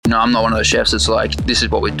I'm not one of those chefs that's like, this is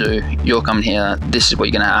what we do, you're coming here, this is what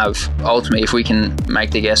you're going to have. Ultimately, if we can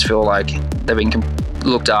make the guests feel like they've been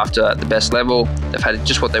looked after at the best level, they've had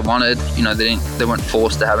just what they wanted, they weren't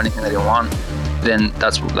forced to have anything they didn't want, then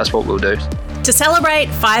that's what we'll do. To celebrate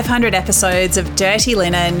 500 episodes of Dirty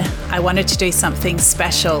Linen, I wanted to do something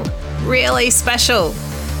special, really special.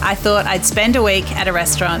 I thought I'd spend a week at a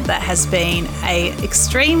restaurant that has been an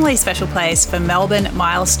extremely special place for Melbourne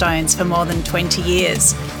milestones for more than 20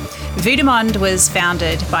 years. Vue de Monde was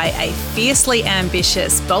founded by a fiercely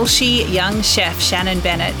ambitious, bolshy young chef, Shannon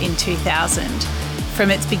Bennett, in 2000. From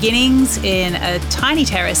its beginnings in a tiny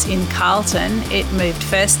terrace in Carlton, it moved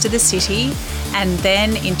first to the city and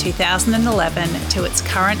then in 2011 to its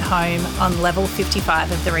current home on level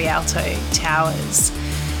 55 of the Rialto Towers.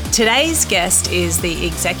 Today's guest is the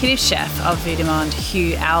executive chef of Vue de Monde,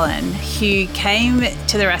 Hugh Allen. Hugh came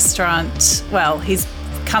to the restaurant, he's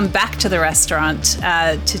come back to the restaurant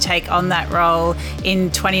to take on that role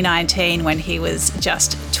in 2019 when he was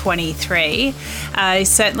just 23. He's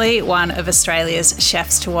certainly one of Australia's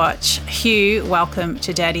chefs to watch. Hugh, welcome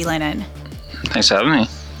to Dirty Linen. Thanks for having me.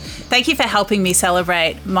 Thank you for helping me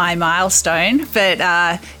celebrate my milestone,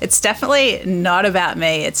 but it's definitely not about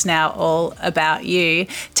me. It's now all about you.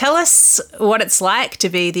 Tell us what it's like to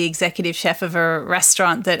be the executive chef of a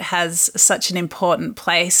restaurant that has such an important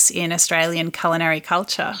place in Australian culinary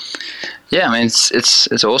culture. Yeah, I mean,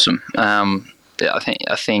 it's awesome.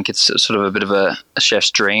 I think it's sort of a bit of a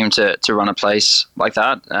chef's dream to run a place like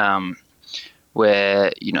that,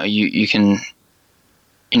 where you can.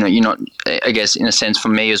 You're not, I guess, in a sense, for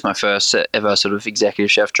me, it was my first ever sort of executive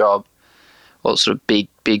chef job, or sort of big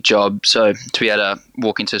job. So to be able to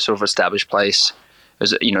walk into a sort of established place,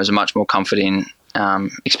 it was a much more comforting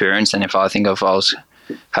experience than if I was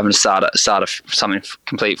having to start something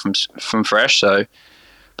complete from fresh. So,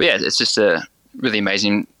 but yeah, it's just a really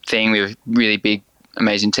amazing thing. We have a really big,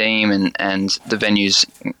 amazing team, and the venue's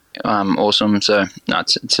awesome. So no,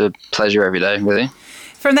 it's a pleasure every day, really.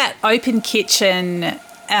 From that open kitchen,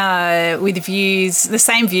 with views, the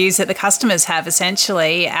same views that the customers have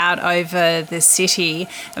essentially out over the city.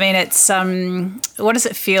 I mean, it's what does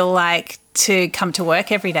it feel like to come to work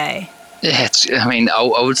every day? Yeah,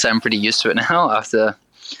 I would say I'm pretty used to it now after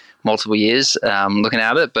multiple years looking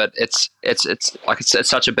at it. But it's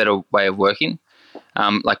such a better way of working.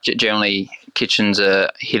 Generally, kitchens are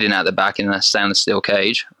hidden at the back in a stainless steel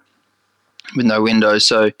cage with no windows,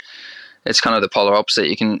 so it's kind of the polar opposite.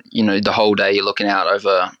 You can, the whole day you're looking out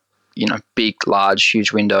over, big, large,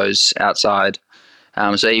 huge windows outside.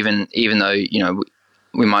 So even though,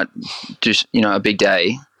 we might do, a big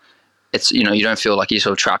day, it's, you don't feel like you're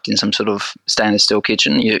sort of trapped in some sort of stainless steel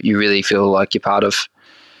kitchen. You really feel like you're part of,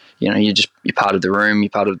 you're part of the room, you're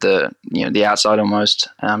part of the, the outside almost.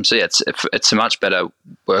 So yeah, it's a much better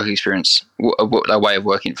work experience, a way of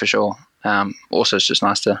working for sure. Also, it's just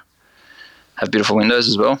nice to have beautiful windows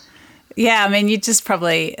as well. Yeah, I mean, you just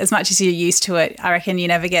probably, as much as you're used to it, I reckon you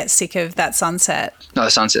never get sick of that sunset. No,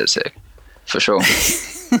 the sunset's sick, for sure.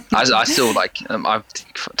 I still I've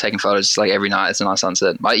taken photos every night. It's a nice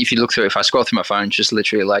sunset. If you look through, if I scroll through my phone, it's just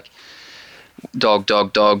literally dog,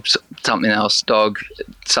 something else, dog,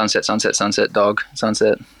 sunset, dog,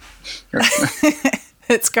 sunset.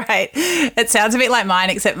 It's great. It sounds a bit like mine,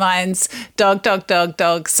 except mine's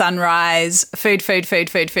dog, sunrise, food,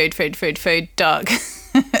 dog.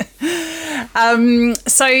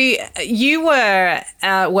 So you were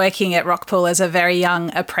working at Rockpool as a very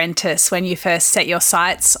young apprentice when you first set your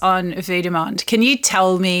sights on Vue de Monde. Can you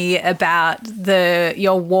tell me about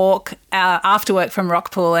your walk after work from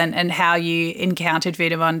Rockpool and how you encountered Vue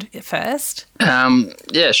de Monde first?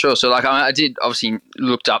 Yeah, sure. So I did obviously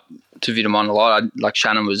looked up to Vue de Monde a lot.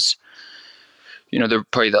 Shannon was,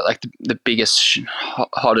 probably the biggest,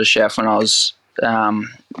 hottest chef when I was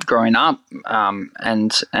growing up,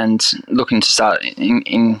 and looking to start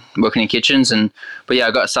in working in kitchens. But I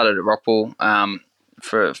got started at Rockpool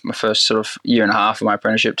for my first sort of year and a half of my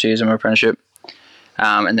apprenticeship, 2 years of my apprenticeship,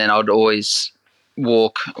 and then I would always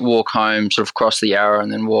walk home, sort of cross the Yarra,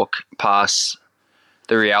 and then walk past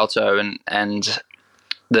the Rialto, and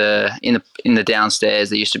in the downstairs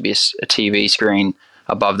there used to be a TV screen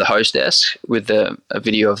above the host desk with a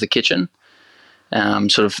video of the kitchen.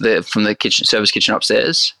 Sort of from the service kitchen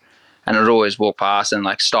upstairs, and I'd always walk past and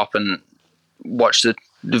stop and watch the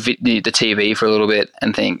TV for a little bit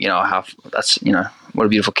and think, what a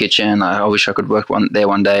beautiful kitchen. I wish I could work there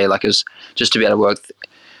one day. It was just to be able to work.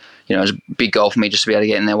 It was a big goal for me just to be able to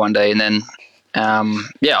get in there one day. And then,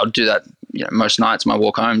 I'll do that. Most nights when I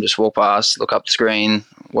walk home, just walk past, look up the screen,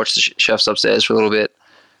 watch the chefs upstairs for a little bit,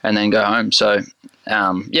 and then go home. So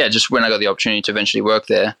yeah, just when I got the opportunity to eventually work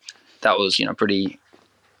there, that was, pretty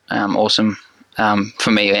awesome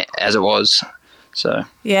for me as it was. So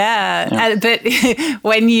yeah. But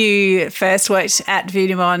when you first worked at Vue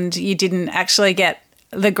de Monde, you didn't actually get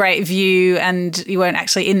the great view, and you weren't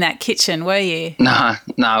actually in that kitchen, were you? No.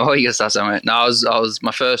 Well, you got to start somewhere. No, I was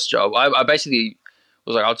my first job. I basically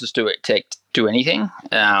was like, I'll just do anything,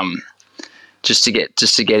 just to get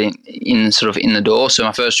in sort of in the door. So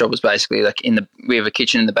my first job was basically like we have a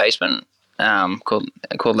kitchen in the basement, called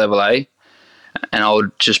Level A, and I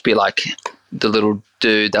would just be like the little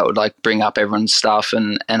dude that would like bring up everyone's stuff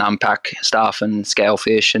and unpack stuff and scale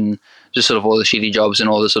fish and just sort of all the shitty jobs and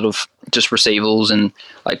all the sort of just receivables and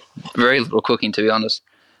like very little cooking, to be honest.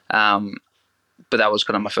 But that was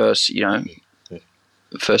kind of my first,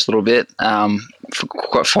 first little bit for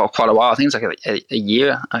quite a while. I think it's like a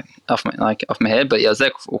year off my head, but yeah, I was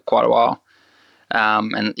there for quite a while.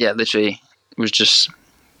 And yeah, literally it was just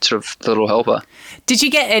sort of the little helper. Did you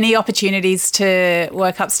get any opportunities to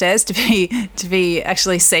work upstairs to be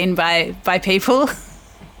actually seen by people?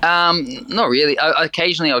 Not really.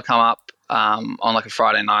 Occasionally I'd come up on like a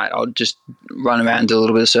Friday night. I'd just run around and do a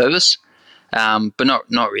little bit of service, but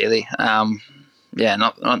not really. Yeah,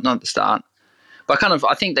 not at the start. But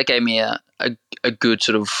I think that gave me a good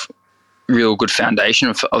sort of real good foundation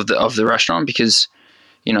of the restaurant, because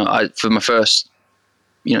for my first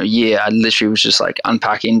year, I literally was just like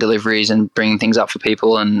unpacking deliveries and bringing things up for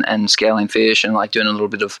people and scaling fish and like doing a little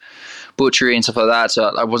bit of butchery and stuff like that. So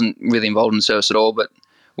I wasn't really involved in service at all. But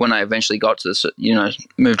when I eventually got to this,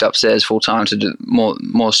 moved upstairs full time to do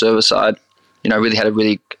more service side, I really had a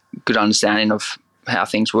really good understanding of how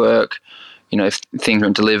things work. If things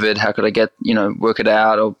weren't delivered, how could I get, work it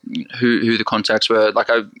out, or who the contacts were. Like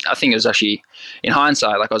I think it was actually, in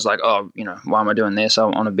hindsight, like I was like, oh, why am I doing this? I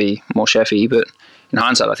want to be more chefy. But in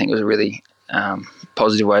hindsight, I think it was a really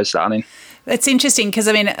positive way of starting. It's interesting because,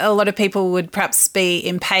 a lot of people would perhaps be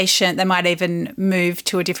impatient. They might even move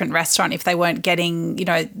to a different restaurant if they weren't getting,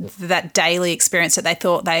 that daily experience that they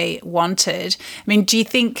thought they wanted. Do you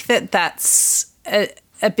think that that's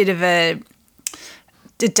a bit of a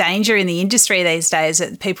danger in the industry these days,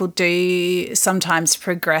 that people do sometimes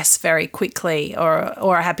progress very quickly or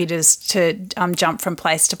are happy to jump from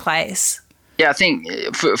place to place? Yeah, I think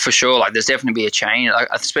for sure, like there's definitely be a change, like,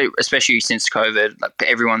 especially since COVID. Like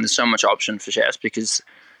there's so much option for chefs because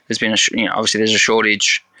there's been obviously there's a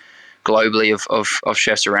shortage globally of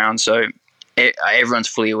chefs around. So everyone's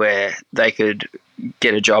fully aware they could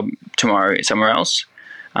get a job tomorrow somewhere else.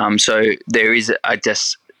 So there is, I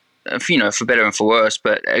guess, for better and for worse,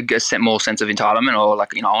 but I guess more sense of entitlement, or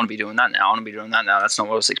like, I want to be doing that now. That's not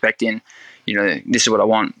what I was expecting. This is what I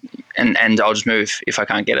want, and I'll just move if I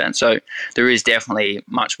can't get it. And so there is definitely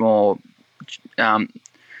much more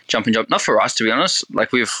jumping job. Not for us, to be honest.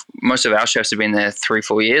 Like most of our chefs have been there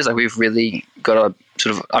 3-4 years. Like we've really got a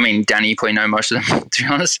sort of, Danny, you probably know most of them, to be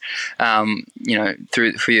honest.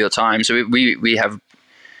 Through your time. So we have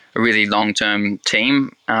a really long-term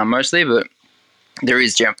team mostly, but there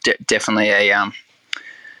is definitely a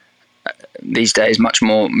these days much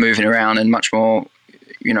more moving around and much more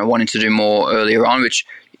wanting to do more earlier on, which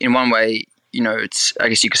in one way it's, I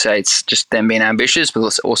guess you could say, it's just them being ambitious, but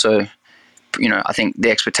it's also I think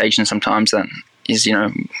the expectation sometimes that is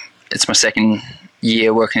it's my second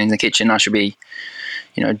year working in the kitchen, I should be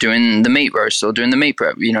doing the meat roast or doing the meat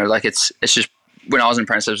prep. Like it's just, when I was an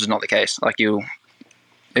apprentice, it was not the case. Like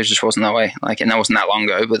it just wasn't that way. Like, and that wasn't that long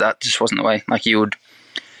ago, but that just wasn't the way. Like you would,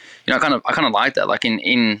 I kind of like that. Like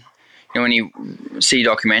in when you see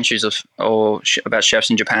documentaries about chefs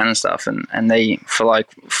in Japan and stuff, and they, for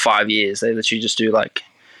like 5 years, they literally just do like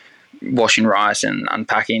washing rice and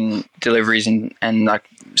unpacking deliveries and like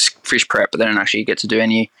fish prep, but they don't actually get to do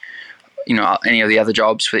any of the other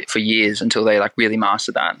jobs for years until they like really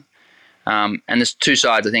master that. And there's two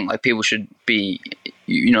sides. I think like people should be,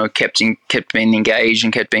 kept being engaged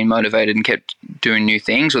and kept being motivated and kept doing new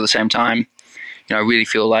things. Or at the same time, I really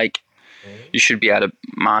feel like you should be able to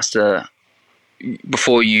master,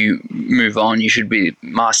 before you move on. You should be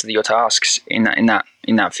master your tasks in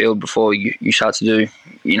that field before you start to do,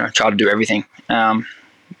 try to do everything.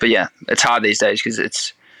 But yeah, it's hard these days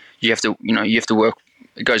because you have to work.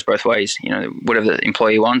 It goes both ways. Whatever the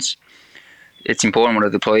employee wants, it's important.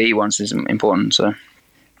 Whatever the employee wants is important. So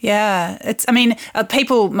yeah, it's,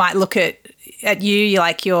 people might look at you,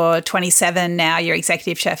 like you're 27 now, you're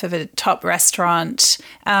executive chef of a top restaurant,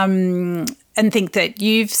 and think that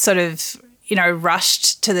you've sort of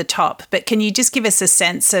rushed to the top. But can you just give us a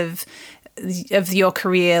sense of your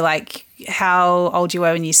career, like how old you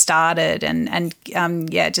were when you started, and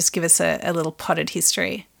just give us a little potted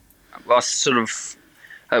history? was sort of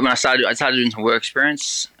when I started doing some work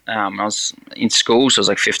experience. I was in school, so I was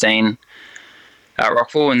like 15 at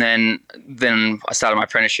Rockville, and then I started my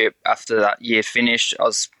apprenticeship. After that year finished, I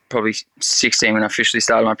was probably 16 when I officially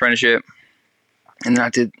started my apprenticeship, and then I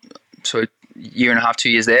did so year and a half, 2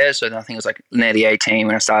 years there. So then I think it was like nearly 18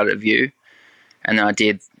 when I started at View, and then I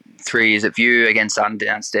did 3 years at View again, starting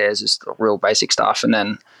downstairs, just real basic stuff, and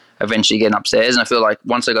then eventually getting upstairs. And I feel like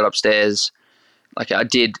once I got upstairs, like I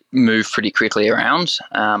did move pretty quickly around.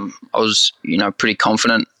 I was, pretty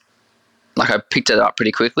confident. Like I picked it up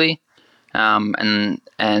pretty quickly. And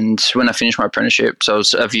when I finished my apprenticeship, so I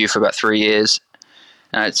was at View for about 3 years,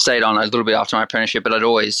 and I stayed on a little bit after my apprenticeship, but I'd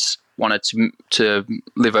always wanted to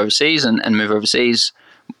live overseas and move overseas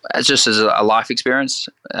just as a life experience,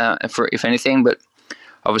 if anything. But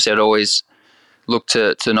obviously I'd always look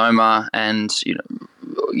to Noma, and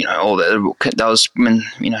all that was when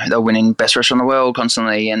they were winning best restaurant in the world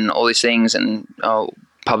constantly, and all these things, and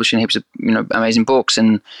publishing heaps of amazing books,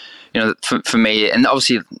 and for me, and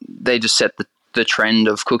obviously they just set the trend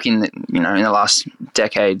of cooking in the last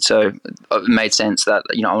decade, so it made sense that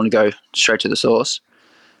I want to go straight to the source.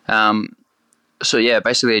 So yeah,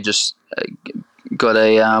 basically I just got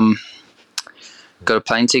a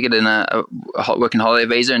plane ticket and a working holiday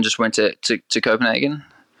visa, and just went to Copenhagen,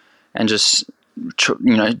 and just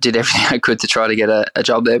did everything I could to try to get a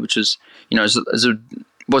job there, which was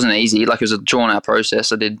wasn't easy. Like, it was a drawn out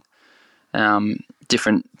process. I did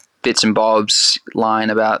different bits and bobs, lying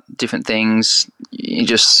about different things.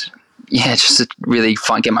 Just to really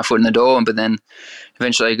get my foot in the door. But then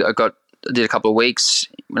eventually I did a couple of weeks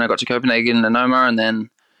when I got to Copenhagen and Noma, and then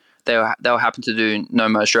they were happy to do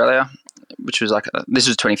Noma Australia, which was this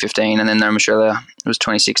was 2015, and then Noma Australia was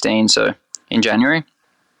 2016. So in January.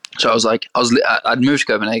 So I'd moved to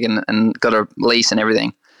Copenhagen and got a lease and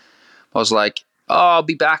everything. I was like, I'll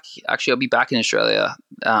be back. Actually, I'll be back in Australia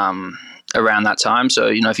around that time. So,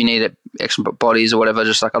 if you need extra bodies or whatever,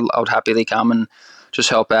 just I would happily come and just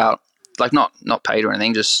help out. Like, not paid or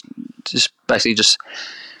anything, just basically just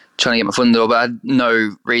trying to get my foot in the door. But I had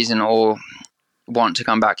no reason or want to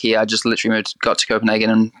come back here. I just literally got to Copenhagen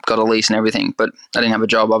and got a lease and everything. But I didn't have a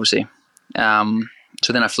job, obviously.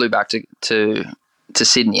 So then I flew back to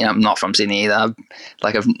Sydney. I'm not from Sydney either.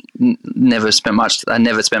 I've never spent much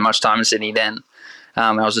time in Sydney then.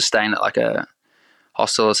 I was just staying at like a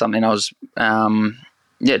hostel or something. I was,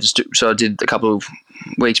 so I did a couple of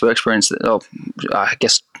weeks work experience, I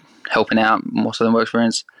guess helping out more so than work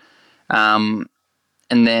experience. And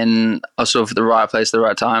then I was sort of at the right place at the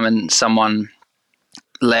right time, and someone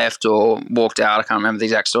left or walked out. I can't remember the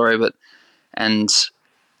exact story, and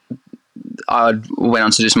I went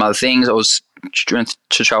on to do some other things. I was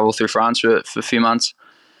to travel through France for a few months,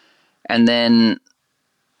 and then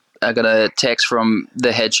I got a text from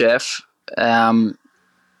the head chef,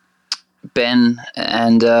 Ben,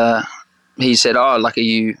 and he said, are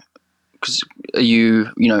you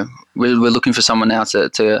we're looking for someone now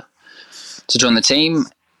to join the team.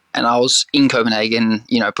 And I was in Copenhagen,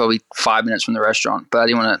 probably 5 minutes from the restaurant, but I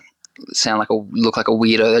didn't want to look like a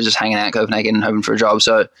weirdo. They're just hanging out in Copenhagen and hoping for a job.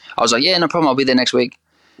 So I was like, yeah, no problem. I'll be there next week.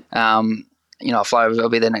 I'll fly over. I'll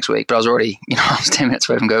be there next week. But I was already, I was 10 minutes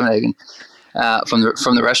away from Copenhagen, from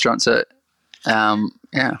the restaurant. So,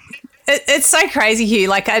 yeah. It's so crazy,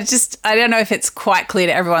 Hugh. I don't know if it's quite clear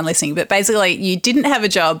to everyone listening, but basically you didn't have a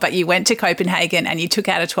job, but you went to Copenhagen and you took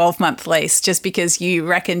out a 12-month lease just because you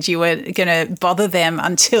reckoned you were going to bother them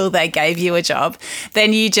until they gave you a job.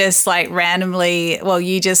 Then you just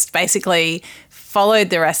you just basically followed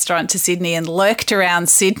the restaurant to Sydney and lurked around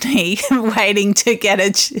Sydney waiting to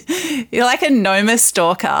get you're like a Noma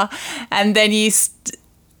stalker. And then you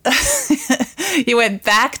went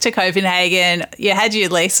back to Copenhagen. You had your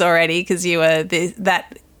lease already because you were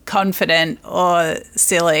that confident or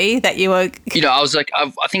silly that you were. I was like,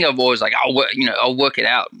 I think I've always I'll work it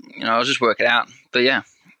out. I'll just work it out. But yeah,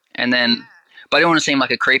 and then, but I didn't want to seem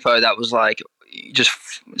like a creepo that was just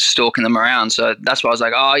stalking them around. So that's why I was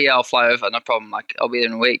like, oh yeah, I'll fly over, no problem. I'll be there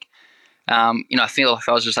in a week. I feel like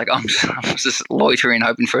I was just I was just loitering,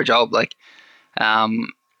 hoping for a job.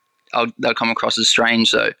 They'll come across as strange.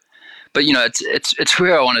 So, but it's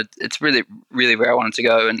where I wanted. It's really, really where I wanted to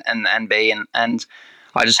go and be. And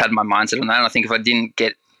I just had my mindset on that. And I think if I didn't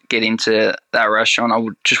get into that restaurant, I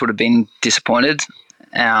would have been disappointed.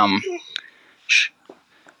 I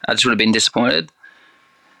just would have been disappointed.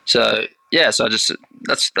 So yeah, so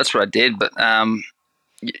that's what I did. But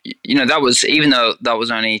that was, even though that was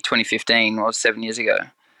only 2015, or 7 years ago,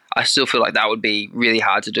 I still feel like that would be really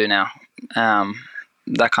hard to do now.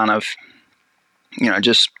 That kind of,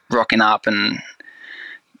 just rocking up and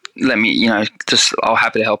let me, just I'll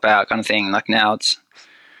happy to help out kind of thing. Like now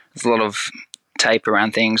there's a lot of tape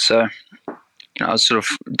around things, so I was sort of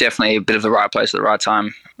definitely a bit of the right place at the right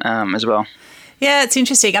time as well. Yeah, it's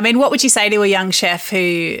interesting. I mean, what would you say to a young chef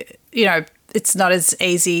who, it's not as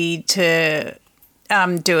easy to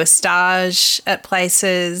do a stage at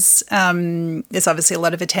places? There's obviously a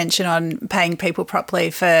lot of attention on paying people properly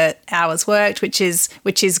for hours worked, which is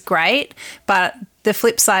great. But the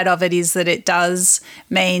flip side of it is that it does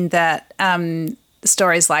mean that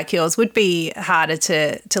stories like yours would be harder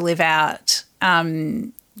to live out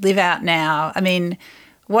now. I mean,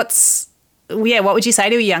 what would you say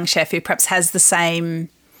to a young chef who perhaps has the same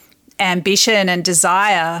ambition and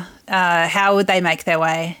desire? How would they make their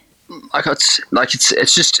way?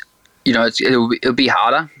 It's just, it'll be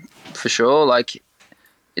harder for sure. Like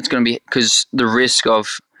it's going to be, because the risk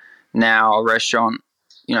of now a restaurant,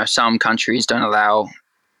 some countries don't allow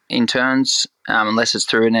interns unless it's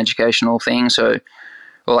through an educational thing. So,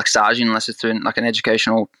 or like staging unless it's through like an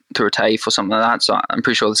educational, through a TAFE or something like that. So I'm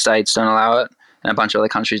pretty sure the States don't allow it and a bunch of other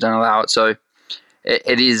countries don't allow it. So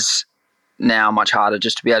it is now much harder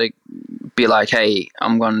just to be able to be like, hey,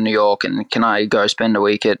 I'm going to New York and can I go spend a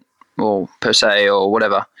week at, or per se or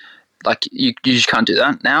whatever. Like you just can't do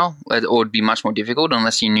that now, or it'd be much more difficult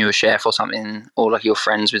unless you knew a chef or something, or like you're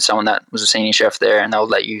friends with someone that was a senior chef there and they'll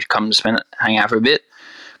let you come to hang out for a bit.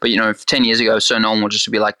 But 10 years ago it was so normal just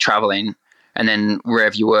to be like traveling, and then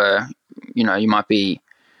wherever you were, you might be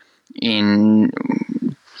in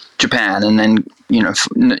Japan and then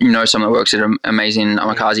someone that works at an amazing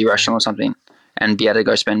omakase restaurant or something, and be able to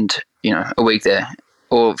go spend a week there.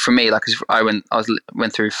 Or for me, like I went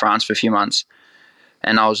through France for a few months,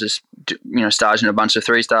 and I was just staging a bunch of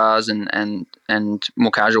 3-stars and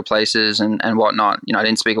more casual places and whatnot. I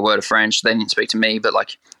didn't speak a word of French. They didn't speak to me, but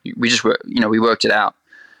like we just we worked it out.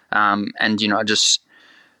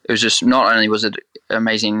 It was just, not only was it an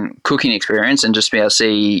amazing cooking experience and just be able to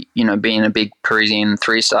see, being a big Parisian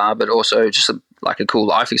 3-star, but also just like a cool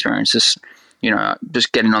life experience. Just,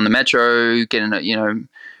 just getting on the metro, getting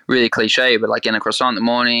really cliche, but like getting a croissant in the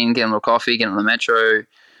morning, getting a little coffee, getting on the metro,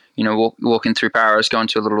 walking through Paris, going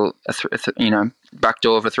to a little, back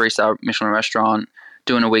door of a 3-star Michelin restaurant,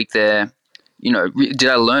 doing a week there. Did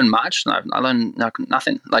I learn much? No, I learned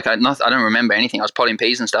nothing. Like I don't remember anything. I was potting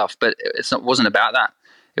peas and stuff, but it wasn't about that.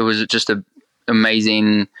 It was just an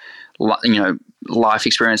amazing, life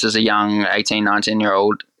experience as a young 18,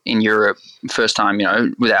 19-year-old in Europe. First time,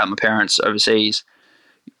 without my parents overseas,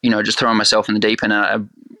 just throwing myself in the deep end.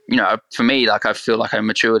 For me, like I feel like I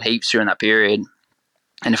matured heaps during that period.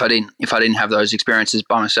 And if I didn't have those experiences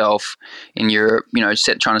by myself in Europe,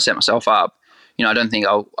 trying to set myself up, I don't think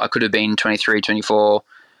I could have been 23, 24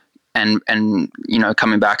 and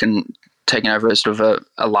coming back and taking over sort of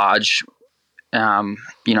a large,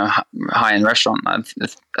 high-end restaurant. I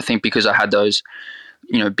think because I had those,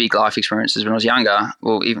 big life experiences when I was younger,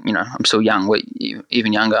 well, even, I'm still young, but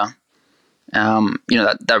even younger,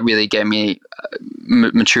 that really gave me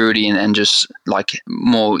maturity and just like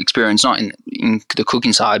more experience, not in the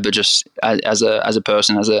cooking side, but just as a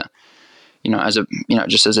person,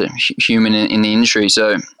 just as a human in the industry.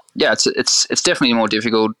 So yeah, it's definitely more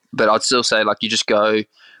difficult, but I'd still say like you just go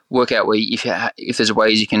work out if there's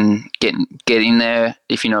ways you can get in there,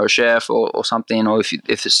 if you know a chef or something, or if you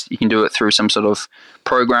can do it through some sort of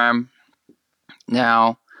program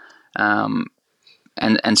now,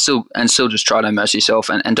 and still just try to immerse yourself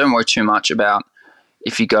and don't worry too much about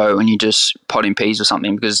if you go and you just potting peas or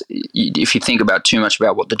something, because if you think about too much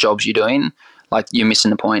about what the jobs you're doing, like you're missing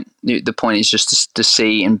the point. The point is just to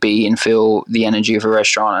see and be and feel the energy of a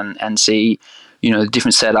restaurant and see, the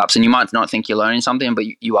different setups. And you might not think you're learning something, but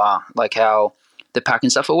you are, like how they're packing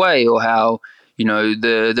stuff away, or how,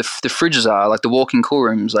 the fridges are, like the walk-in cool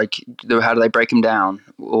rooms, like how do they break them down,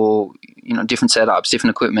 or, different setups,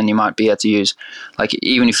 different equipment you might be able to use. Like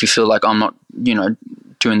even if you feel like I'm not,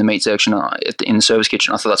 doing the meat section in the service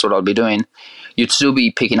kitchen, I thought that's what I'd be doing, you'd still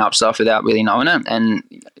be picking up stuff without really knowing it. And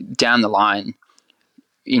down the line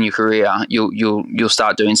in your career, you'll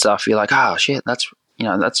start doing stuff. You're like, oh shit, that's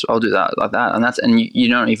I'll do that like that, and you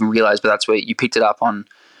don't even realize, but that's where you picked it up on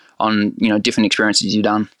different experiences you've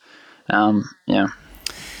done. Yeah.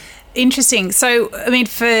 Interesting. So, I mean,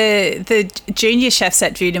 for the junior chefs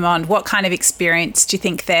at Vue de Monde, what kind of experience do you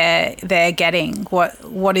think they're getting?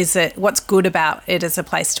 What is it? What's good about it as a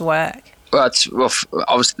place to work? Well,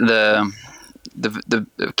 obviously the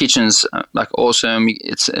kitchen's like awesome.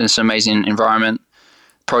 It's an amazing environment.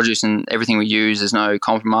 Produce and everything we use, there's no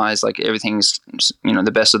compromise. Like everything's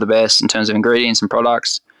the best of the best in terms of ingredients and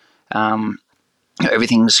products.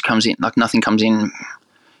 Everything comes in, like nothing comes in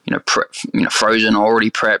frozen or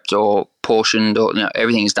already prepped or portioned, or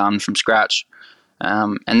everything's done from scratch.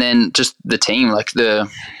 And then just the team, like the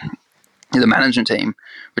management team,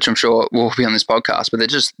 which I'm sure will be on this podcast, but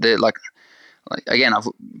they're like again, I've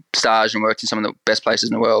staged and worked in some of the best places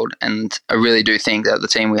in the world, and I really do think that the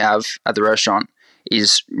team we have at the restaurant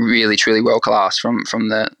is really truly world class. From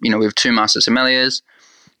the we have 2 master sommeliers,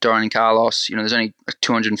 Dorian and Carlos. There's only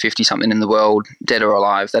 250 something in the world, dead or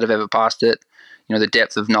alive, that have ever passed it. The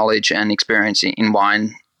depth of knowledge and experience in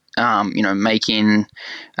wine, making,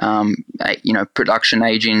 production,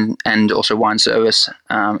 aging, and also wine service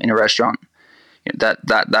in a restaurant.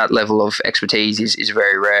 That level of expertise is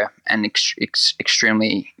very rare and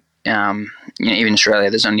extremely. Even in Australia,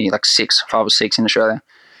 there's only like 5 or 6 in Australia,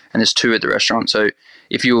 and there's 2 at the restaurant. So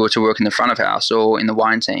if you were to work in the front of house or in the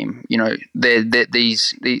wine team,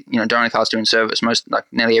 these Dorian and Carlos doing service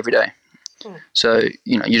nearly every day. So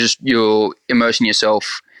you're immersing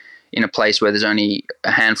yourself in a place where there's only a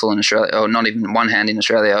handful in Australia, or not even one hand in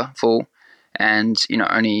Australia full, and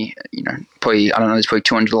only probably, I don't know, there's probably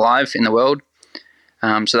 200 alive in the world.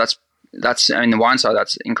 So that's the wine side,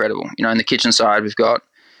 that's incredible. In the kitchen side, we've got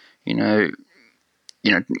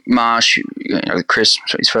Marsh, Chris,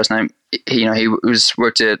 his first name. He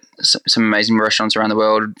worked at some amazing restaurants around the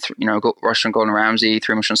world. Restaurant Gordon Ramsay,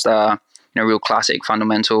 3 Michelin star. Real classic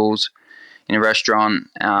fundamentals in a restaurant.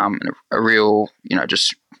 A real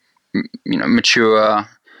mature,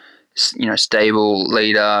 stable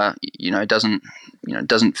leader.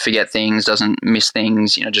 Doesn't forget things, doesn't miss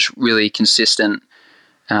things. Just really consistent.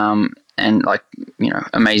 And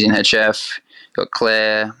amazing head chef. Got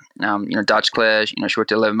Claire, Dutch Claire. She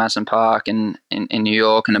worked at 11 Madison Park in New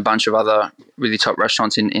York, and a bunch of other really top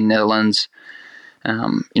restaurants in Netherlands.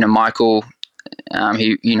 Michael,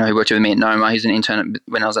 he worked with me at Noma. He's an intern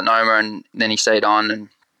when I was at Noma, and then he stayed on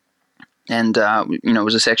and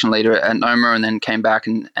was a section leader at Noma, and then came back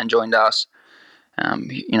and joined us.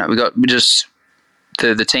 We got just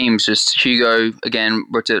the teams. Just Hugo again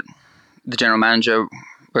worked at the general manager.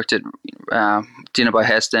 Worked at Dinner by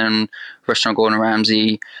Heston, Restaurant Gordon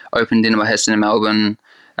Ramsay, opened Dinner by Heston in Melbourne,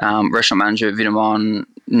 restaurant manager at Vitamon,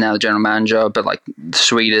 now the general manager, but like the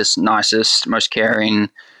sweetest, nicest, most caring,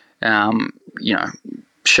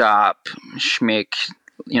 sharp, schmick,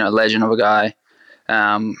 legend of a guy.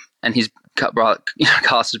 And his brother,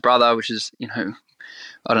 Carlos's brother, which is, I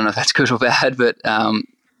don't know if that's good or bad, but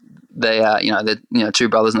they are, they're 2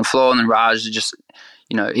 brothers on the floor, and then Raj is just,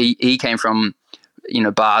 he came from,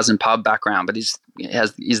 bars and pub background, but he's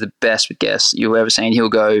the best with guests you've ever seen. He'll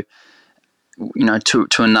go, to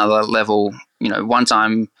another level. One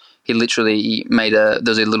time he literally made there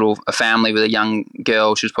was a family with a young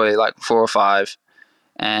girl. She was probably like 4 or 5,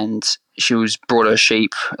 and she was brought a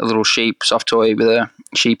little sheep soft toy with a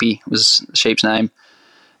sheepy was the sheep's name,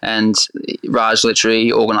 and Raj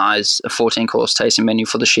literally organized a 14-course tasting menu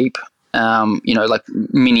for the sheep. Like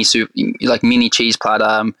mini soup, like mini cheese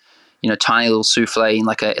platter. Tiny little souffle in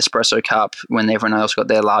like an espresso cup when everyone else got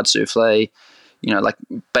their large souffle. Like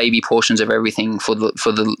baby portions of everything for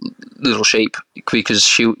the little sheep, because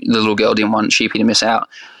the little girl didn't want Sheepy to miss out.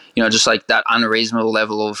 Just like that unreasonable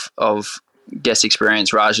level of guest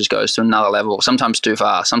experience. Raj just goes to another level. Sometimes too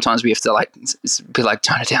far. Sometimes we have to be like,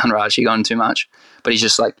 tone it down, Raj. You're going too much. But he's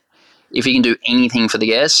just like, if he can do anything for the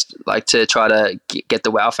guest, like to try to get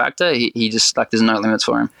the wow factor, he just like, there's no limits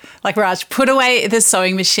for him. Like, Raj, put away the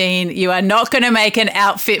sewing machine. You are not going to make an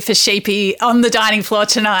outfit for Sheepy on the dining floor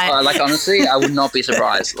tonight. Honestly, I would not be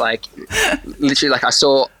surprised. Like, literally, like I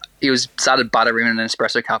saw he started buttering in an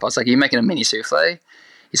espresso cup. I was like, are you making a mini souffle?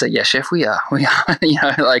 He's like, yeah, chef, we are.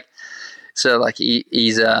 So like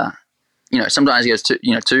he's sometimes he goes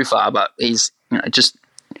too far, but he's just.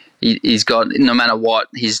 He's got, no matter what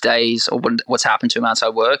his days or what's happened to him outside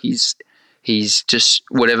work, he's just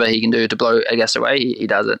whatever he can do to blow a guest away, he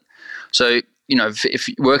does it. So if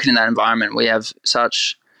working in that environment, we have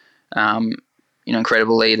such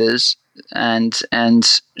incredible leaders and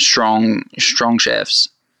strong chefs.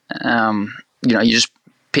 You just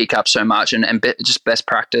pick up so much and just best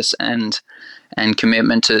practice and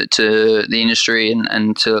commitment to the industry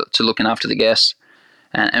and to looking after the guests.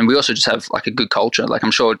 And we also just have like a good culture. Like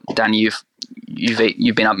I'm sure, Danny,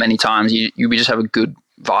 you've been up many times. We just have a good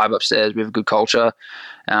vibe upstairs. We have a good culture,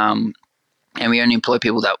 and we only employ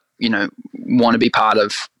people that want to be part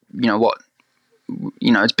of what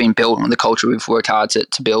it's been built on, the culture we've worked hard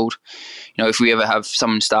to build. If we ever have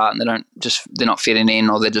someone start and they're not fitting in,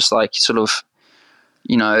 or they're just like sort of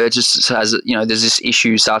it just has there's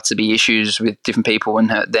this starts to be issues with different people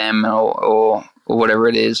and hurt them or whatever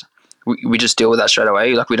it is. We just deal with that straight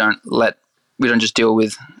away. Like we don't just deal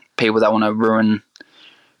with people that want to ruin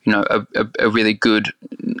a really good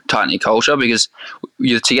tight knit culture, because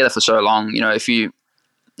you're together for so long. If you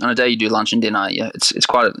on a day you do lunch and dinner, it's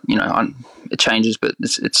quite it changes, but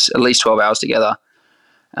it's at least 12 hours together.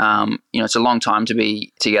 It's a long time to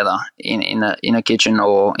be together in a kitchen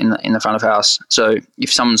or in the front of house. So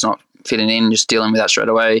if someone's not fitting in, just dealing with that straight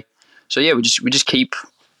away. So yeah, we just keep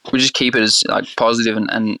it as like positive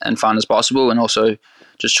and fun as possible, and also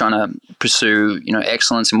just trying to pursue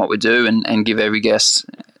excellence in what we do, and give every guest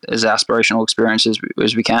as aspirational experience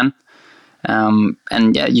as we can.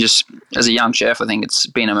 And yeah, you just, as a young chef, I think it's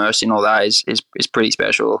being immersed in all that is pretty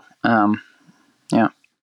special. Yeah.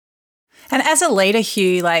 And as a leader,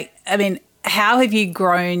 Hugh, how have you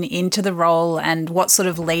grown into the role, and what sort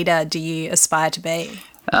of leader do you aspire to be?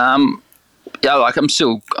 Yeah,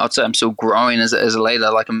 I'd say I'm still growing as a leader.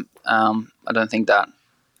 I don't think that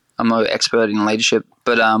I'm no expert in leadership,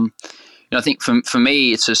 but I think for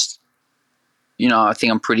me, it's just, I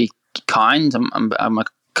think I'm pretty kind. I'm a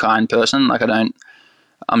kind person.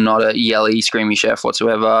 I'm not a yelly, screamy chef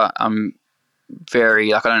whatsoever. I'm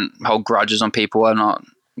very, I don't hold grudges on people. I'm not,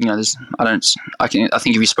 I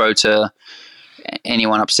think if you spoke to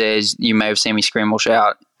anyone upstairs, you may have seen me scream or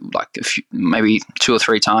shout maybe 2 or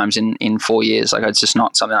 3 times in 4 years. It's just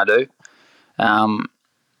not something I do.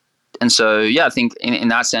 And so, yeah, I think in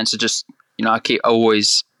that sense, it just, I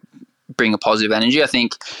always bring a positive energy. I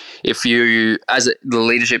think if you, as the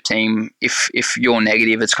leadership team, if you're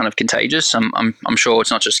negative, it's kind of contagious. I'm sure it's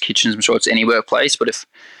not just kitchens. I'm sure it's any workplace. But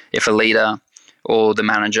if a leader or the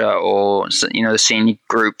manager or the senior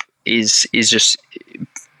group is just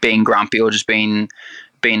being grumpy or just being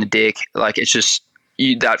a dick, it's just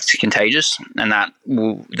that's contagious, and that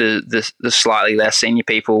will the slightly less senior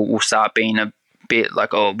people will start being a bit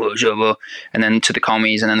like, oh, and then to the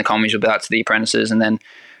commies, and then the commies will be out to the apprentices, and then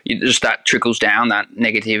just that trickles down, that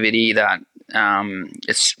negativity, that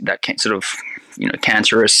it's that sort of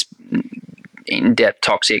cancerous, in-depth,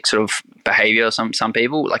 toxic sort of behavior. Some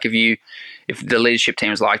people, if the leadership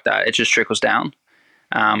team is like that, it just trickles down.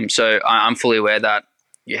 So I'm fully aware that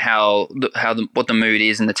what the mood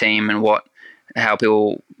is in the team, and how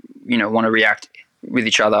people want to react with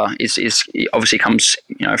each other is obviously comes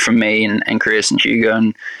from me and Chris and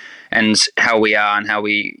Hugo, and how we are and how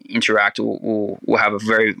we interact will have a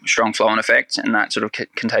very strong flow-on effect, and that sort of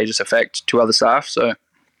contagious effect to other staff. So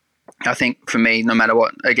I think for me, no matter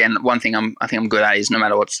what, again, one thing I think I'm good at is no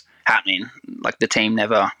matter what's happening, the team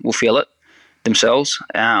never will feel it themselves,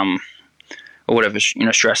 or whatever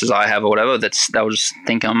stresses I have or whatever. They'll just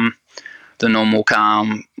think I'm the normal,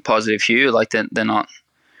 calm, positive Hugh. They're not,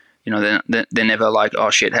 they're never like, oh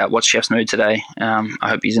shit, what's Chef's mood today? I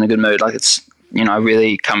hope he's in a good mood. It's, I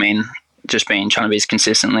really come in just trying to be as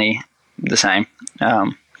consistently the same.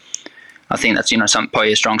 I think that's,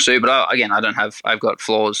 probably a strong suit, but I've got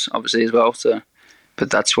flaws obviously as well. So, but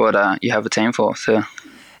that's what you have a team for. So,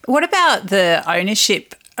 what about the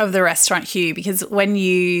ownership of the restaurant, Hugh? Because when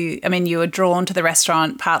you were drawn to the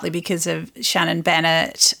restaurant partly because of Shannon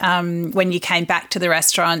Bennett. When you came back to the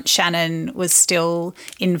restaurant, Shannon was still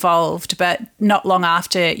involved, but not long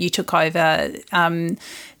after you took over,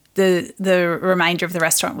 the remainder of the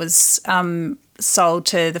restaurant was sold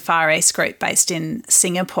to the Far East Group based in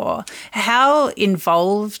Singapore. How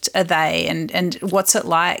involved are they, and what's it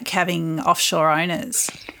like having offshore owners?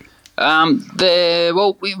 We're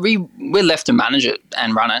left to manage it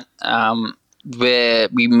and run it. Where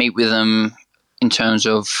we meet with them in terms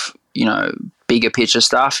of bigger picture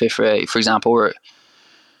stuff. If for example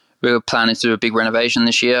we're planning to do a big renovation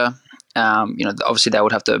this year, obviously they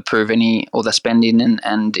would have to approve all the spending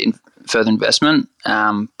and further investment.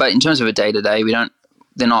 But in terms of a day to day, we don't.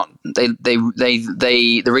 They're not.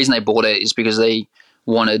 The reason they bought it is because they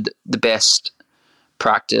wanted the best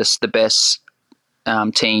practice, the best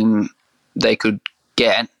team they could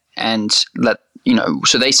get, and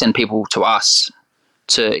so they send people to us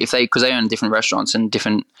because they own different restaurants and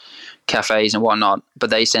different cafes and whatnot,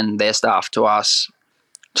 but they send their staff to us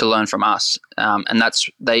to learn from us, and that's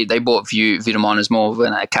they bought Vitamon as more of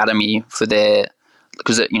an academy for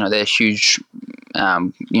because they're huge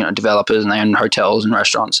developers, and they own hotels and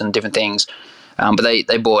restaurants and different things, but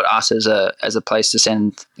they bought us as a place to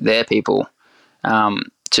send their people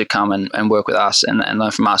to come and work with us and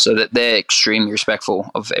learn from us, so that they're extremely respectful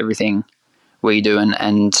of everything we do.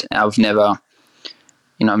 And I've never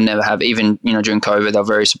have, even, during COVID, they're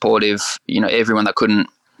very supportive. Everyone that couldn't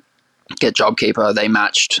get JobKeeper, they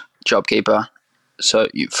matched JobKeeper. So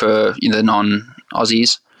for the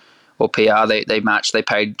non-Aussies or PR, they matched, they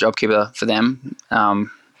paid JobKeeper for them.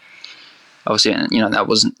 Obviously, that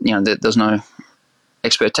wasn't, there's no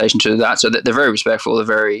expectation to that. So they're very respectful. They're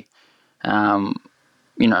very,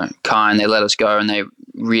 kind. They let us go, and they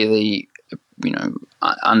really,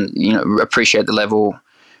 appreciate the level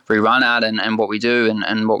we run at and what we do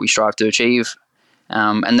and what we strive to achieve.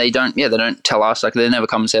 And they don't tell us, like, they never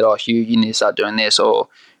come and said, oh, Hugh, you need to start doing this, or,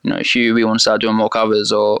 Hugh, we want to start doing more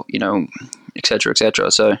covers, or, et cetera, et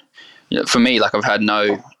cetera. So, for me, like, I've had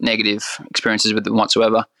no negative experiences with them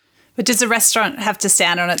whatsoever. But does the restaurant have to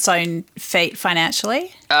stand on its own feet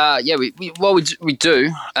financially? Yeah, we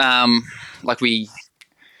do.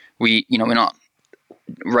 We're not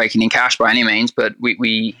raking in cash by any means, but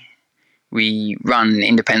we run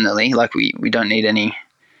independently. Like, we don't need any.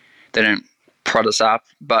 They don't prod us up.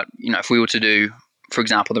 But if we were to do, for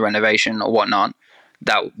example, the renovation or whatnot,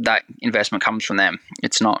 that investment comes from them.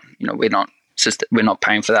 It's not. We're not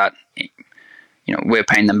paying for that. We're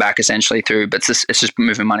paying them back essentially through, but it's just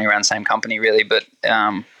moving money around the same company, really. But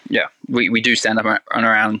we do stand up on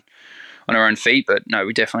our own feet, but no,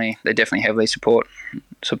 they definitely heavily support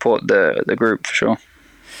the group for sure.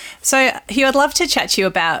 So, Hugh, I'd love to chat to you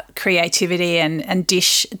about creativity and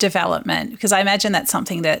dish development, because I imagine that's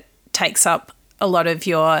something that takes up a lot of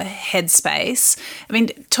your headspace. I mean,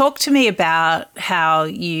 talk to me about how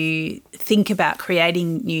you think about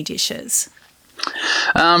creating new dishes.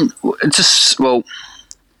 To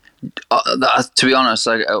be honest,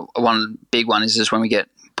 like, one big one is just when we get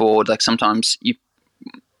bored. Like, sometimes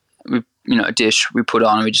a dish we put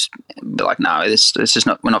on and we just be like, no, this is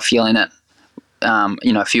not, we're not feeling it.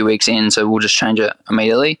 A few weeks in, so we'll just change it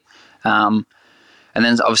immediately. And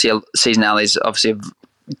then obviously seasonality obviously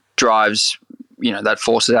drives, that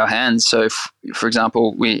forces our hands. So for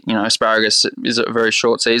example, asparagus is a very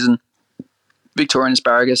short season. Victorian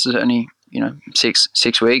asparagus is only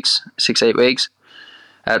 6 weeks, 8 weeks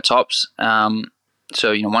at tops.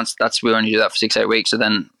 So once we only do that for 6-8 weeks. So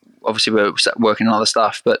then obviously we're working on other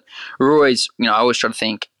stuff. But we're always, I always try to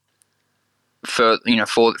think further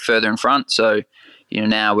in front. So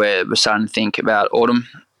now we're starting to think about autumn,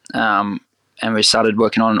 and we started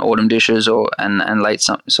working on autumn dishes and late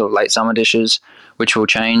summer dishes, which will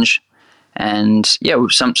change. And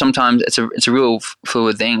sometimes it's a real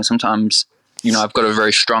fluid thing. Sometimes I've got a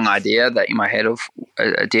very strong idea in my head of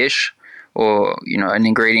a dish or an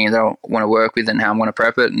ingredient that I want to work with and how I'm going to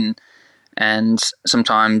prep it, and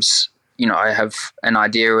sometimes I have an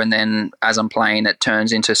idea, and then as I'm playing, it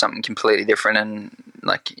turns into something completely different, and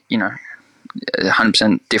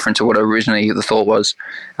 100% different to what originally the thought was.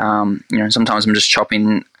 Sometimes I'm just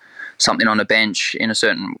chopping something on a bench in a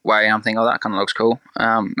certain way, and I'm thinking, oh, that kind of looks cool.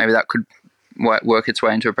 Maybe that could work its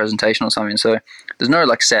way into a presentation or something. So there's no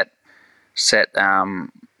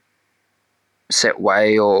set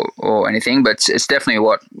way or anything, but it's definitely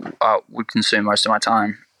what I would consume most of my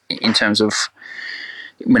time in terms of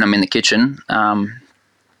when I'm in the kitchen.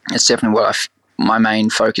 It's definitely what my main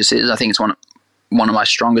focus is. I think it's one of my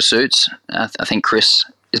stronger suits. I think Chris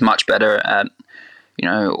is much better at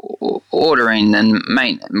ordering and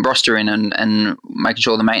rostering and making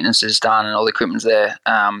sure the maintenance is done and all the equipment's there.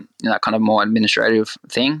 That kind of more administrative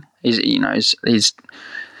thing. He's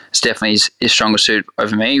definitely his stronger suit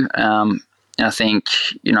over me. And I think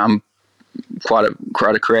I'm quite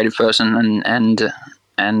a creative person, and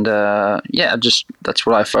just that's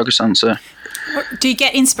what I focus on. So, do you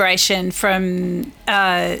get inspiration from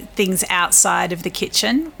things outside of the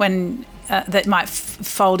kitchen when that might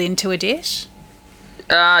fold into a dish?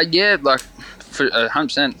 Yeah, like for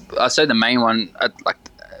 100%. I'd say the main one at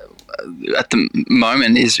the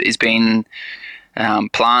moment is being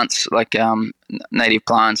plants, like native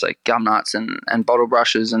plants like gum nuts and bottle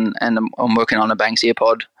brushes, and I'm working on a Banksia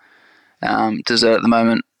pod dessert at the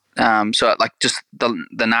moment. So like just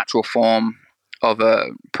the natural form of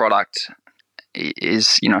a product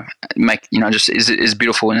is is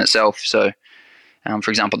beautiful in itself. So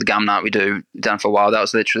for example, the gum nut we done for a while, that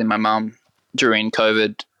was literally my mum during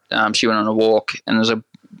COVID. She went on a walk and there was a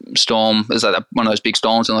storm. It was like one of those big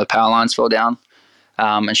storms and the power lines fell down.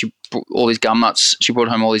 And she brought all these gum nuts. She brought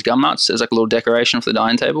home all these gum nuts as like a little decoration for the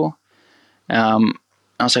dining table. I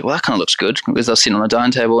was like, well, that kind of looks good, because I was sitting on the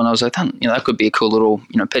dining table and I was like, that could be a cool little,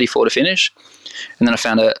 petit four to finish. And then I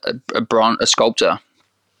found a sculptor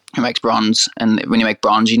who makes bronze. And when you make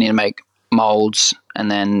bronze, you need to make molds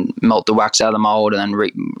and then melt the wax out of the mold and then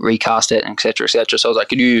recast it, and et cetera, et cetera. So I was like,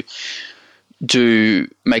 could you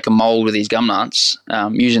make a mold with these gum nuts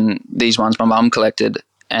using these ones my mum collected,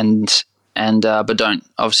 but don't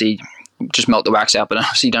obviously just melt the wax out, but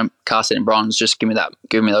obviously don't cast it in bronze. Just give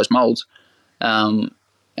me those molds.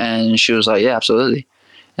 And she was like, yeah, absolutely.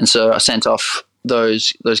 And so I sent off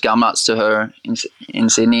those gum nuts to her in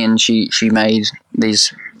Sydney, and she made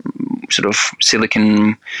these sort of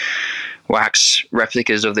silicon wax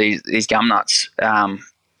replicas of these gum nuts. And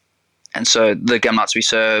And so the gum nuts we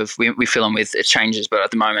serve, we fill them with, it changes, but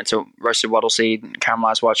at the moment it's a roasted wattle seed,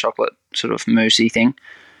 caramelized white chocolate sort of moussey thing.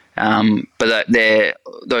 But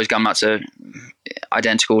those gum nuts are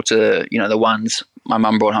identical to, the ones my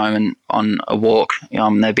mum brought home and on a walk.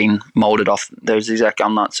 They've been molded off those exact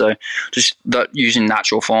gum nuts. So just using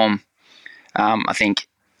natural form, I think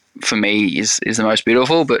for me is the most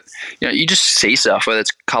beautiful. But you just see stuff, whether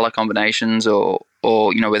it's color combinations or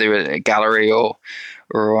whether it's a gallery or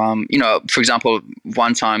for example,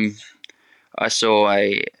 one time I saw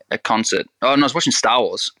a concert. Oh, no, I was watching Star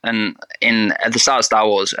Wars, and at the start of Star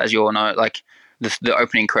Wars, as you all know, like the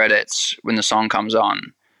opening credits when the song comes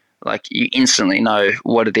on, like you instantly know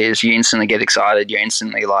what it is. You instantly get excited. You're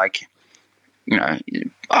instantly like,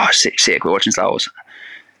 sick. We're watching Star Wars,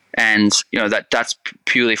 and that's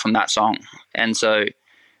purely from that song. And so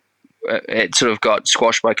it sort of got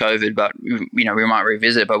squashed by COVID, but we might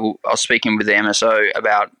revisit. But I was speaking with the MSO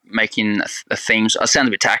about making a theme. I sound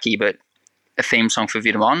a bit tacky, but a theme song for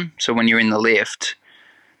Vitamon. So when you're in the lift,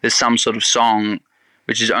 there's some sort of song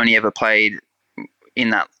which is only ever played in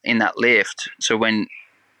that lift. So when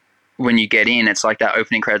you get in, it's like that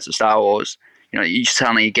opening credits of Star Wars. You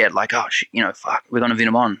suddenly get like, oh, fuck, we're going to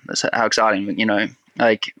Vitamon. That's how exciting, and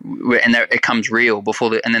it comes real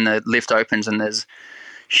before and then the lift opens and there's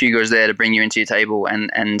Hugo's there to bring you into your table, and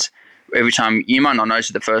every time you might not notice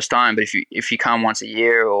it the first time, but if you come once a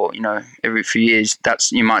year or every few years,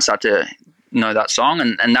 you might start to know that song,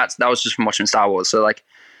 and that was just from watching Star Wars. So like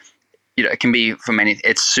it can be from any.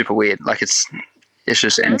 It's super weird. Like it's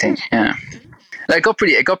just anything. Yeah. It got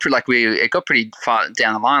pretty far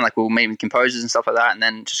down the line. Like we were meeting with composers and stuff like that, and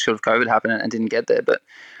then just sort of COVID happened and didn't get there. But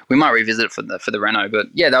we might revisit it for the Reno. But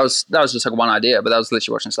yeah, that was just like one idea. But that was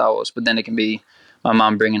literally watching Star Wars. But then it can be my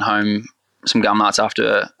mum bringing home some gum nuts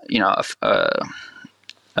after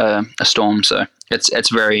a storm. So it's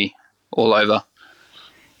very all over.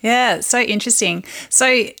 Yeah, so interesting. So,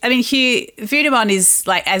 I mean, Hugh, Vitamon is,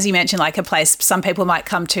 like, as you mentioned, like a place some people might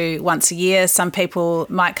come to once a year. Some people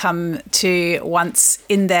might come to once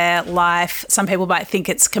in their life. Some people might think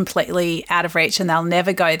it's completely out of reach and they'll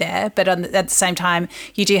never go there. But at the same time,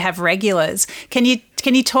 you do have regulars. Can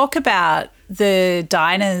you talk about the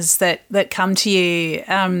diners that come to you?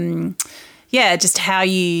 Just how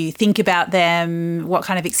you think about them, what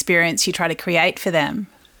kind of experience you try to create for them.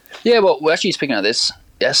 Yeah, well, we're actually speaking of this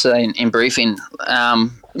yesterday in briefing.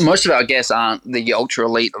 Most of our guests aren't the ultra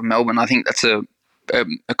elite of Melbourne. I think that's a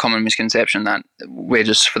common misconception that we're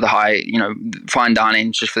just for the high, fine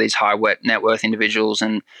dining, just for these high net worth individuals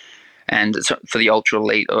and it's for the ultra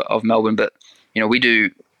elite of Melbourne. But we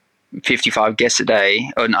do 55 guests a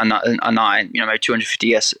day or a night. Maybe 250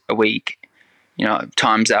 guests a week.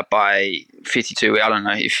 Times that by 52. I don't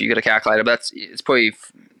know if you got a calculator, but it's probably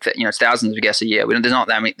it's thousands of guests a year. There's not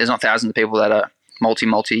that many. There's not thousands of people that are multi,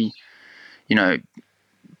 100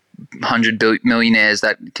 millionaires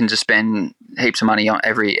that can just spend heaps of money on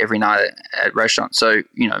every night at restaurants. So,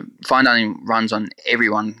 fine dining runs on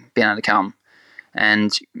everyone being able to come.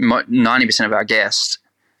 And 90% of our guests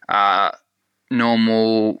are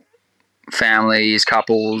normal families,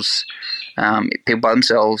 couples, people by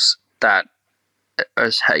themselves that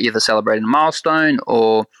are either celebrating a milestone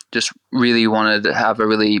or just really wanted to have a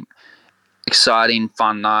really exciting,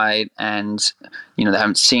 fun night, and they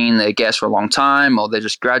haven't seen their guests for a long time, or they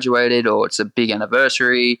just graduated, or it's a big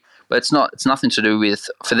anniversary. But it's nothing to do with,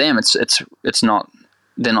 for them. It's not.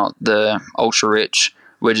 They're not the ultra rich.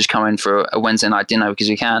 We're just coming for a Wednesday night dinner because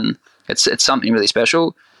you can. It's something really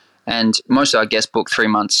special, and most of our guests book 3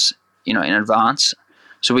 months, in advance.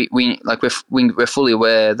 So we're fully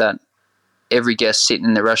aware that every guest sitting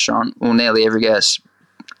in the restaurant, or nearly every guest,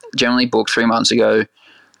 generally booked 3 months ago.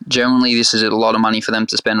 Generally, this is a lot of money for them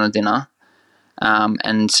to spend on dinner,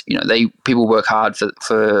 and people work hard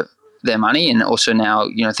for their money, and also now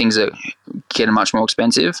things are getting much more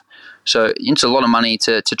expensive. So it's a lot of money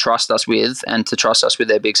to trust us with, and to trust us with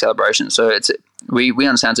their big celebration. So we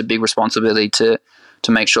understand it's a big responsibility to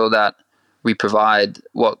make sure that we provide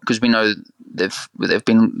because we know they've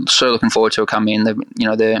been so looking forward to coming in. They're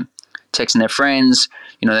texting their friends.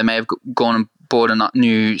 They may have gone and bought a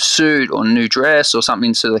new suit or new dress or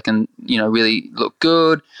something so they can really look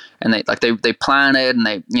good, and they plan it, and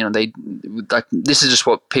they this is just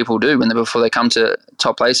what people do before they come to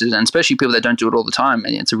top places, and especially people that don't do it all the time,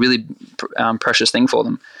 and it's a really precious thing for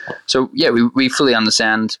them. So yeah, we fully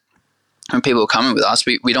understand when people are coming with us.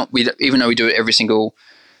 We don't even though we do it every single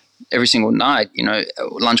night,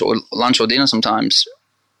 lunch or dinner sometimes.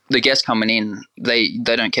 The guests coming in, they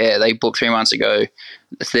don't care. They booked 3 months ago.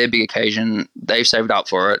 It's their big occasion. They've saved up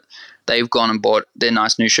for it. They've gone and bought their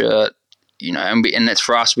nice new shirt. and that's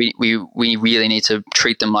for us. We really need to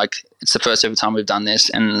treat them like it's the first ever time we've done this,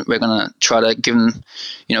 and we're gonna try to give them,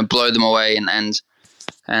 blow them away,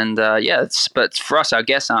 but for us, our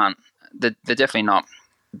guests aren't. They're definitely not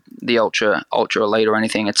the ultra elite or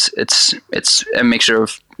anything. It's a mixture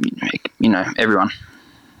of everyone.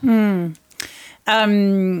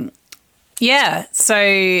 Yeah.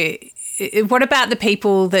 So what about the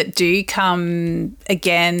people that do come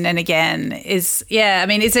again and again? Is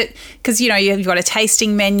it because, you've got a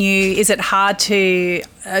tasting menu? Is it hard to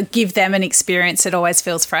give them an experience that always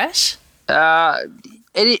feels fresh?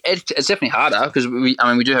 It's definitely harder because we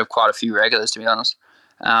do have quite a few regulars, to be honest.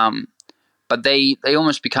 But they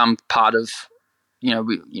almost become part of,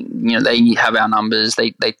 they have our numbers.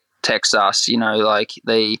 They text us,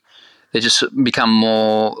 they just become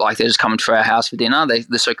more like they're just coming to our house for dinner.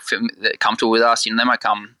 They're so comfortable with us. They might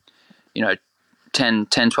come, 10,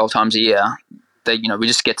 12 times a year. We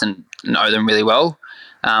just get to know them really well.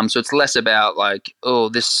 So it's less about like, oh,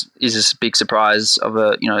 this is this big surprise of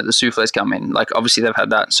the souffles come in. Like, obviously they've had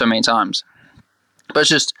that so many times. But it's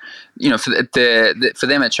just, for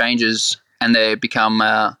them it changes and they become,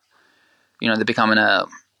 they're becoming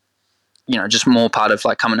just more part of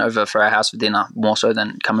like coming over for our house for dinner more so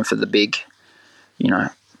than coming for the big,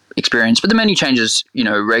 experience. But the menu changes,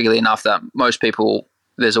 regularly enough that most people,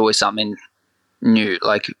 there's always something new.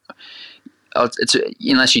 Like, it's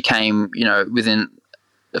unless you came, within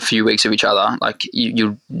a few weeks of each other, like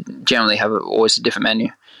you generally have always a different menu.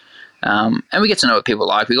 And we get to know what people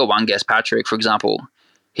like. We got one guest, Patrick, for example.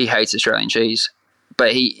 He hates Australian cheese,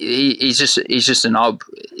 but he's just a knob.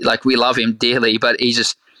 Like, we love him dearly, but he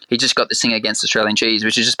just got this thing against Australian cheese,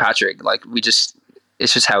 which is just Patrick. Like, it's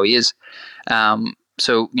just how he is.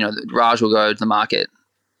 So, Raj will go to the market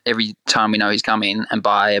every time we know he's coming and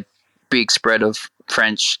buy a big spread of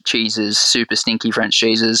French cheeses, super stinky French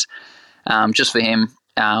cheeses, just for him.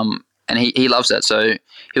 And he loves that. So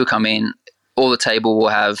he'll come in, all the table will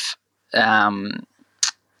have,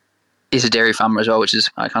 he's a dairy farmer as well, which is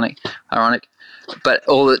ironic. But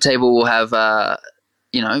all the table will have,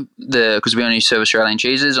 because we only serve Australian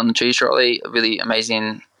cheeses on the cheese trolley, really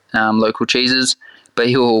amazing local cheeses. But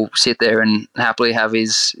he'll sit there and happily have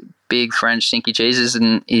his big French stinky cheeses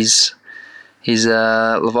and his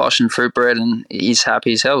lavash and fruit bread, and he's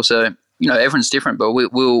happy as hell. So, everyone's different, but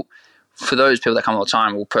we'll, for those people that come all the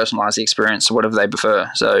time, we'll personalize the experience to whatever they prefer.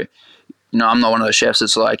 So, I'm not one of those chefs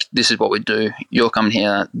that's like, this is what we do. You're coming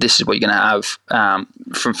here. This is what you're going to have.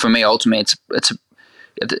 For me, ultimately, it's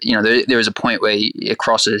there is a point where it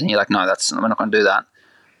crosses and you're like, no, we're not going to do that.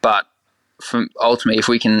 But ultimately, if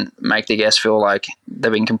we can make the guests feel like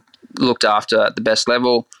they've been looked after at the best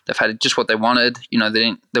level, they've had just what they wanted,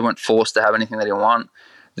 they weren't forced to have anything they didn't want,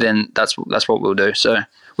 then that's what we'll do. So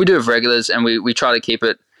we do have regulars and we try to keep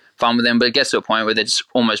it fun with them, but it gets to a point where they're just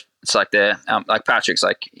almost, it's like they're like Patrick's,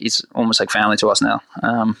 like he's almost like family to us now.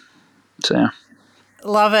 So yeah.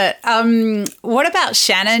 Love it. What about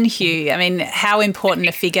Shannon, Hugh? I mean, how important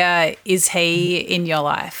a figure is he in your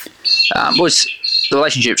life? The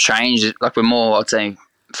relationship's changed. Like, we're more, I'd say,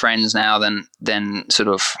 friends now than sort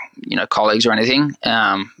of, colleagues or anything.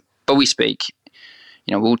 But we speak,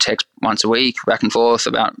 we'll text once a week back and forth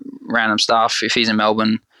about random stuff. If he's in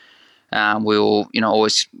Melbourne, we'll,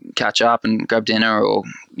 always catch up and grab dinner or,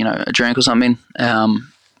 a drink or something.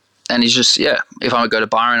 And he's just, if I would go to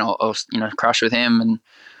Byron, I'll crash with him. And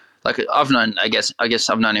like, I guess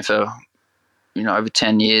I've known him for, over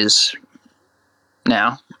 10 years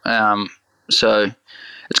now. So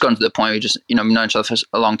it's gotten to the point where we just, we've known each other for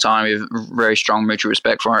a long time. We have very strong mutual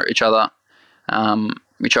respect for each other.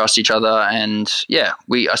 We trust each other, and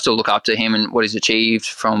I still look up to him and what he's achieved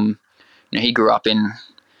from, he grew up in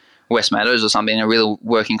West Meadows or something, a real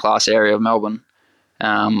working class area of Melbourne.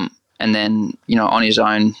 And then, on his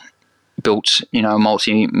own, built, a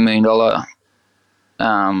multi-million dollar,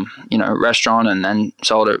 restaurant and then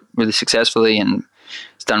sold it really successfully, and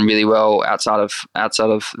it's done really well outside of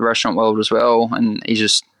the restaurant world as well. And he's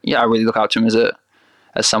just, I really look up to him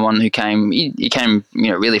as someone who came, he came,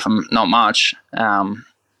 really from not much,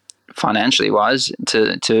 financially wise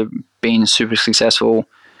to being a super successful,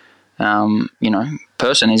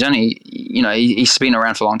 person. He's only, he's been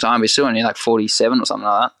around for a long time, but he's still only like 47 or something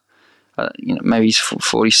like that. Maybe he's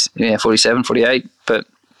 47, 48, but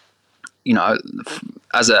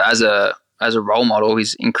as a role model,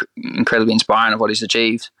 he's incredibly inspiring of what he's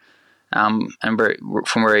achieved, and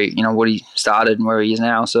from where he, what he started and where he is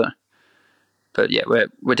now. So, but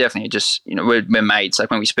we're definitely just, we're mates. Like,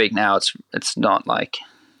 when we speak now, it's not like,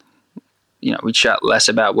 we chat less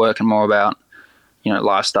about work and more about,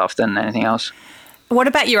 life stuff than anything else. What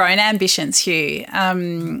about your own ambitions, Hugh?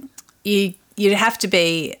 you'd have to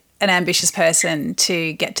be an ambitious person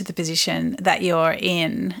to get to the position that you're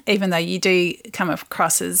in, even though you do come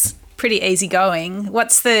across as pretty easygoing.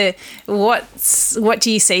 What do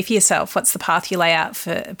you see for yourself? What's the path you lay out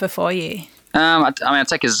before you? I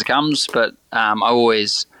take it as it comes, but I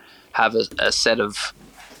always have a set of,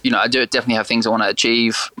 I do definitely have things I want to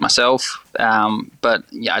achieve myself. But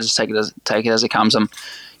yeah, I just take it as it comes.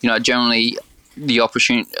 Generally the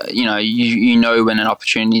opportunity, you know when an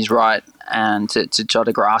opportunity is right, and to try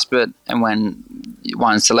to grasp it, and when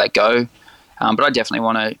one's to let go. But I definitely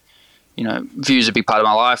want to, view's a big part of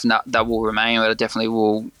my life, and that will remain. But I definitely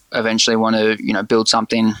will eventually want to, build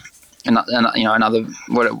something, and another,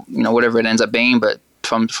 whatever it ends up being, but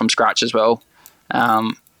from scratch as well.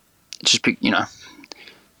 Just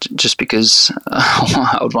because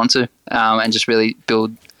I would want to, and just really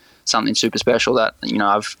build something super special that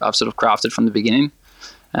I've sort of crafted from the beginning.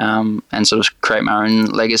 And sort of create my own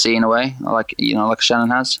legacy in a way, like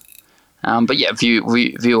Shannon has. But yeah, view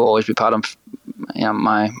will always be part of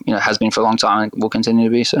my has been for a long time and will continue to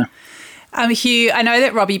be so. Hugh, I know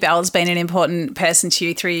that Robbie Bell's been an important person to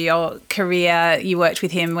you through your career. You worked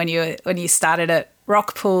with him when you started at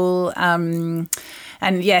Rockpool.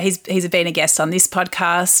 And yeah, he's been a guest on this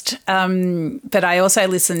podcast. But I also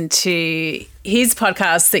listened to his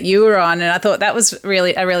podcast that you were on, and I thought that was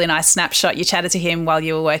really a really nice snapshot. You chatted to him while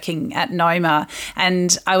you were working at Noma,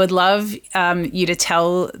 and I would love you to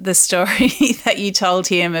tell the story that you told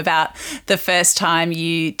him about the first time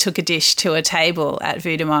you took a dish to a table at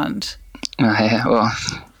Vue de Monde. Yeah, well,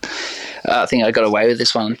 I think I got away with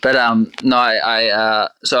this one, but no,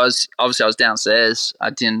 so I was downstairs.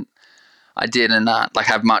 I didn't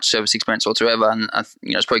have much service experience whatsoever, and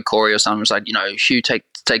it's probably Corey or someone was like, Hugh, take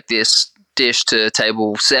this dish to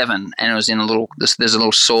table 7, and it was in there's a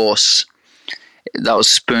little sauce that was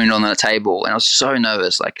spooned on the table, and I was so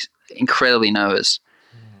nervous, like incredibly nervous,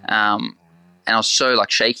 and I was so like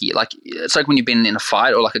shaky, like it's like when you've been in a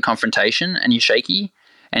fight or like a confrontation and you're shaky,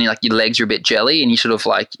 and you're like your legs are a bit jelly, and you sort of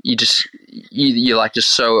like you're like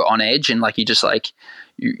just so on edge, and like you just like.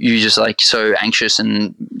 You're just like so anxious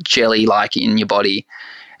and jelly like in your body.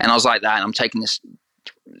 And I was like that, and I'm taking this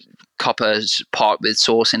copper's pot with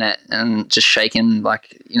sauce in it and just shaking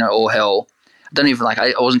like, all hell. I don't even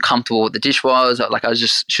I wasn't comfortable with the dish was. Like I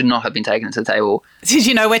just should not have been taken to the table. Did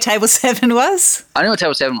you know where table 7 was? I know where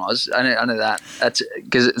table 7 was. I know that. That's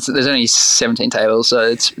because there's only 17 tables, so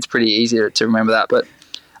it's pretty easy to remember that. But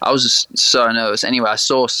I was just so nervous. Anyway, I'm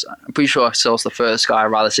pretty sure I sourced the first guy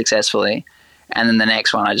rather successfully. And then the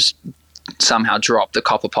next one, I just somehow dropped the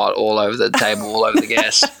copper pot all over the table, all over the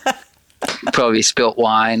guests. Probably spilt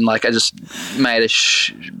wine. Like I just made a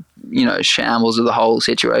shambles of the whole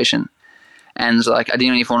situation. And it's like I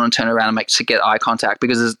didn't even want to turn around and to get eye contact,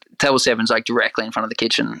 because table 7's like directly in front of the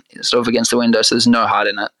kitchen, sort of against the window, so there's no height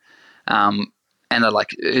in it. And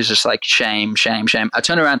it was just like shame. I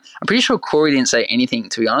turned around. I'm pretty sure Corey didn't say anything,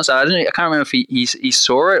 to be honest. I can't remember if he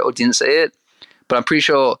saw it or didn't see it, but I'm pretty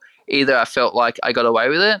sure. Either I felt like I got away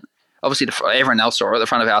with it. Obviously, everyone else saw it. The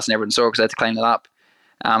front of the house and everyone saw it because I had to clean it up.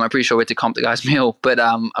 I'm pretty sure we had to comp the guy's meal. But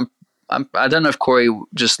I don't know if Corey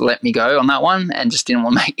just let me go on that one and just didn't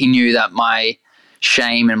want to he knew that my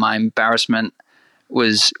shame and my embarrassment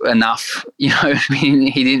was enough. He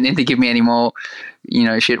didn't need to give me any more,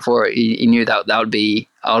 shit for it. He knew that I would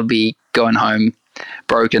be going home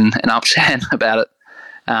broken and upset about it.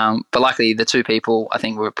 But luckily, the two people I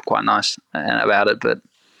think were quite nice about it. But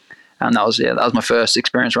that was my first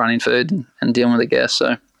experience running food and dealing with the guests.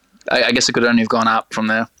 So I guess it could only have gone up from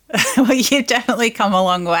there. Well, you've definitely come a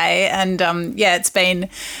long way, and it's been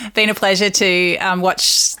a pleasure to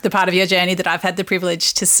watch the part of your journey that I've had the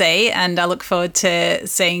privilege to see, and I look forward to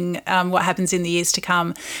seeing what happens in the years to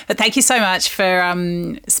come. But thank you so much for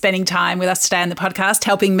spending time with us today on the podcast,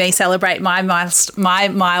 helping me celebrate my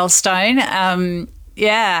milestone.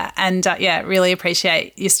 Really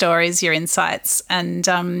appreciate your stories, your insights, and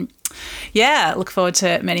look forward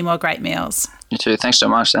to many more great meals. You too. Thanks so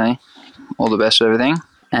much, Danny. All the best for everything,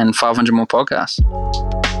 and 500 more podcasts.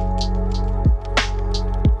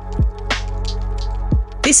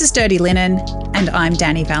 This is Dirty Linen, and I'm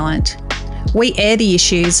Danny Valent. We air the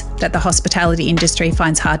issues that the hospitality industry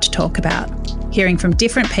finds hard to talk about, hearing from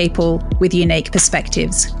different people with unique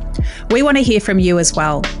perspectives. We want to hear from you as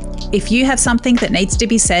well. If you have something that needs to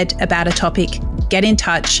be said about a topic, get in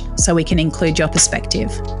touch so we can include your perspective.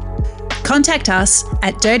 Contact us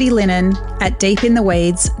at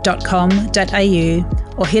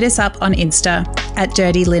dirtylinen@deepintheweeds.com.au or hit us up on Insta at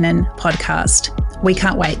Dirty Linen Podcast. We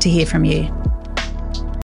can't wait to hear from you.